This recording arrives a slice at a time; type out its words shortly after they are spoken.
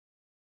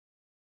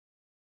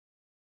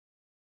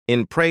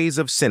In Praise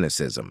of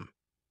Cynicism.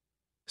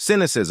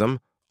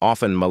 Cynicism,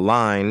 often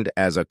maligned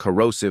as a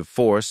corrosive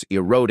force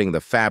eroding the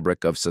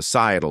fabric of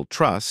societal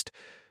trust,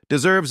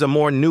 deserves a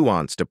more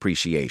nuanced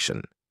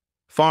appreciation.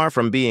 Far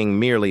from being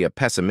merely a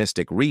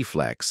pessimistic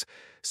reflex,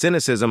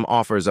 cynicism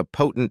offers a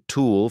potent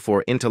tool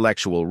for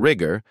intellectual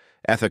rigor,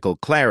 ethical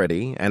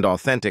clarity, and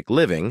authentic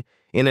living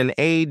in an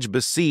age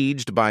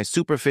besieged by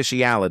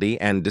superficiality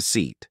and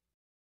deceit.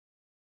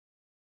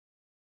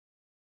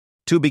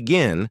 To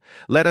begin,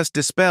 let us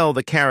dispel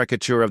the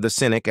caricature of the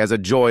cynic as a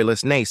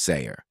joyless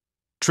naysayer.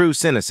 True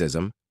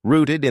cynicism,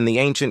 rooted in the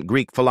ancient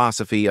Greek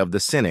philosophy of the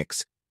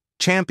Cynics,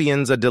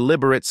 champions a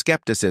deliberate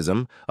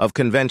skepticism of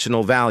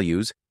conventional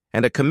values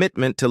and a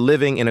commitment to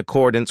living in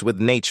accordance with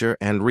nature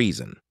and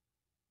reason.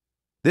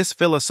 This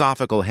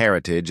philosophical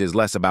heritage is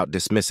less about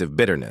dismissive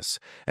bitterness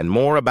and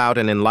more about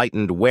an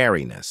enlightened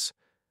wariness,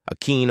 a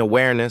keen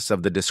awareness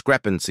of the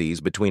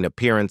discrepancies between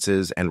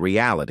appearances and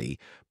reality,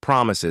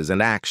 promises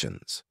and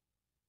actions.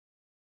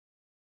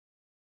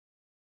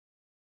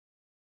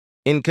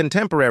 In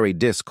contemporary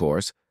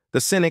discourse,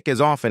 the cynic is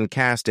often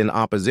cast in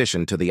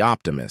opposition to the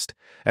optimist,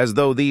 as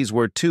though these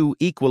were two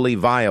equally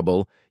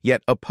viable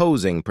yet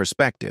opposing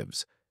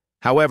perspectives.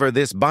 However,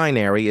 this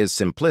binary is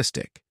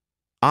simplistic.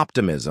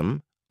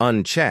 Optimism,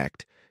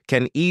 unchecked,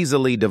 can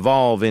easily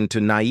devolve into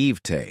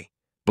naivete,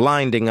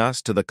 blinding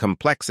us to the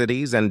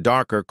complexities and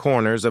darker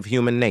corners of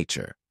human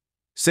nature.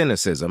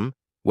 Cynicism,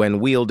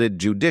 when wielded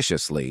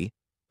judiciously,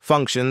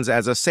 functions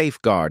as a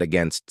safeguard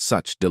against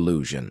such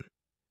delusion.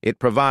 It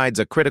provides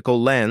a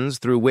critical lens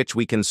through which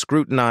we can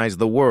scrutinize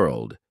the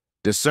world,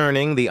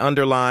 discerning the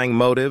underlying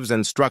motives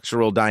and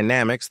structural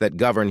dynamics that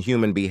govern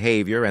human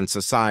behavior and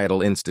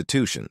societal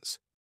institutions.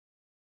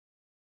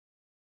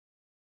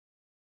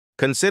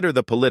 Consider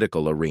the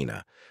political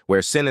arena,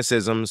 where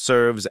cynicism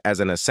serves as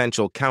an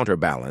essential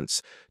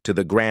counterbalance to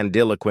the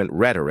grandiloquent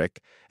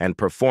rhetoric and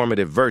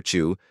performative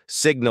virtue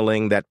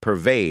signaling that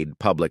pervade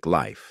public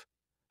life.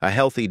 A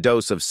healthy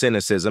dose of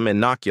cynicism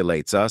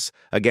inoculates us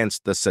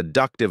against the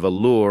seductive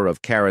allure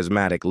of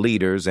charismatic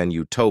leaders and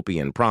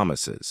utopian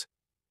promises.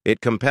 It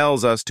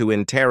compels us to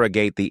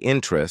interrogate the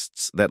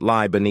interests that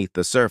lie beneath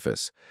the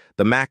surface,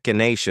 the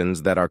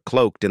machinations that are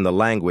cloaked in the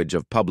language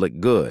of public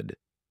good.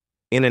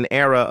 In an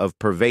era of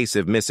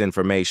pervasive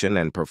misinformation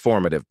and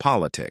performative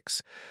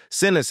politics,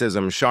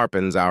 cynicism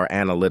sharpens our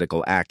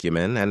analytical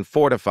acumen and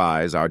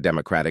fortifies our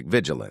democratic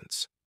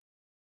vigilance.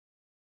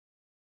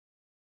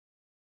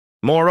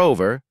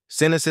 Moreover,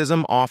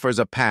 cynicism offers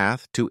a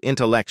path to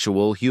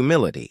intellectual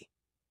humility.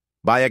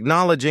 By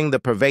acknowledging the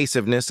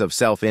pervasiveness of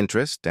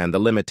self-interest and the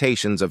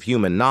limitations of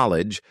human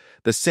knowledge,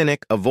 the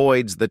cynic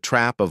avoids the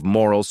trap of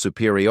moral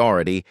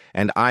superiority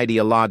and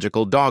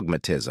ideological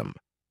dogmatism.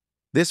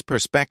 This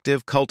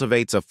perspective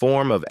cultivates a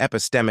form of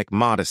epistemic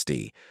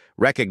modesty,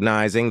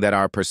 recognizing that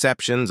our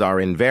perceptions are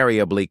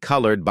invariably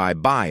colored by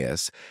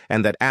bias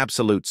and that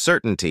absolute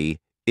certainty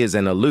is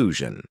an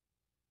illusion.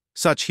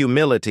 Such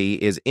humility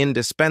is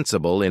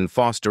indispensable in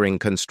fostering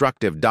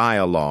constructive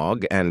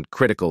dialogue and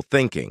critical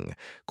thinking,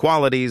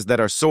 qualities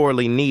that are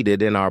sorely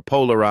needed in our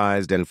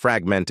polarized and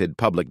fragmented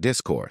public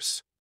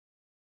discourse.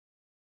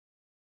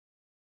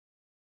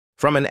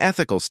 From an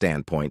ethical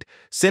standpoint,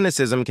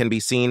 cynicism can be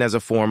seen as a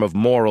form of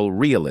moral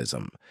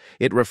realism.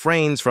 It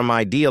refrains from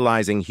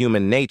idealizing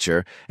human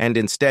nature and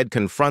instead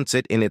confronts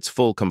it in its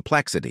full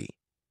complexity.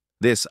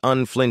 This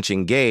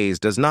unflinching gaze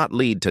does not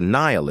lead to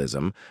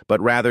nihilism,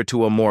 but rather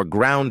to a more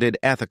grounded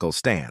ethical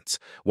stance,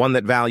 one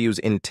that values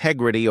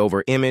integrity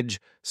over image,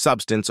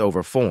 substance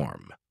over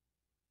form.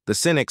 The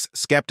cynic's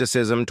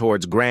skepticism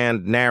towards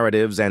grand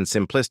narratives and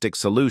simplistic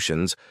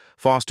solutions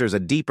fosters a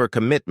deeper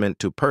commitment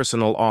to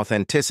personal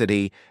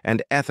authenticity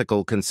and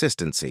ethical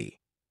consistency.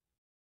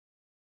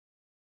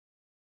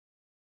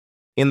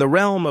 In the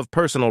realm of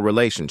personal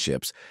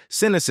relationships,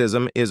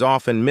 cynicism is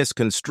often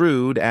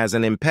misconstrued as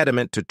an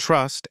impediment to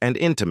trust and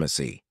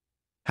intimacy.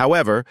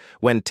 However,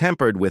 when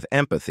tempered with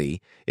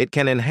empathy, it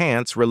can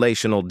enhance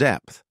relational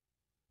depth.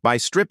 By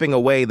stripping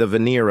away the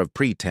veneer of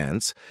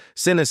pretense,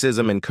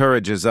 cynicism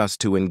encourages us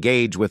to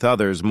engage with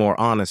others more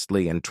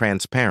honestly and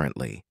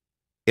transparently.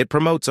 It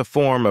promotes a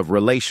form of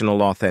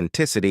relational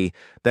authenticity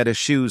that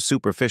eschews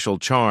superficial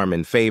charm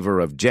in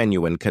favor of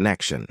genuine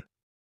connection.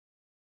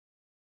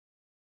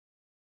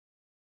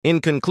 In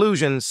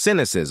conclusion,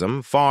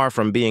 cynicism, far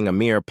from being a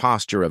mere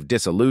posture of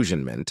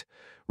disillusionment,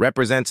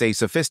 represents a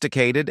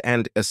sophisticated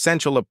and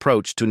essential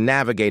approach to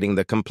navigating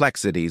the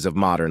complexities of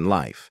modern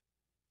life.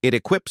 It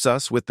equips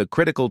us with the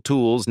critical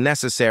tools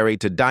necessary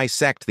to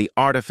dissect the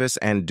artifice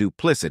and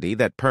duplicity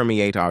that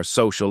permeate our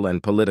social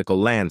and political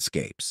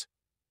landscapes.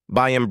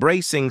 By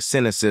embracing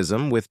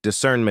cynicism with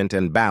discernment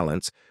and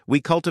balance,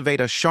 we cultivate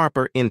a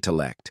sharper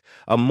intellect,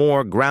 a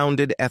more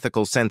grounded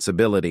ethical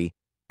sensibility,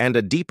 and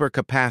a deeper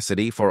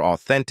capacity for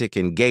authentic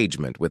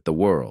engagement with the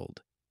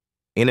world.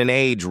 In an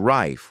age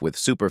rife with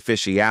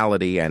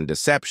superficiality and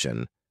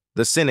deception,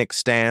 the cynic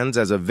stands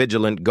as a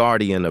vigilant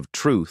guardian of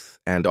truth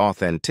and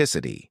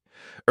authenticity,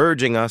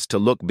 urging us to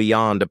look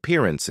beyond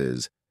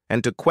appearances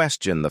and to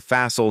question the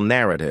facile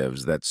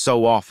narratives that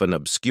so often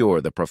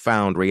obscure the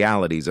profound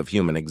realities of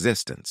human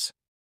existence.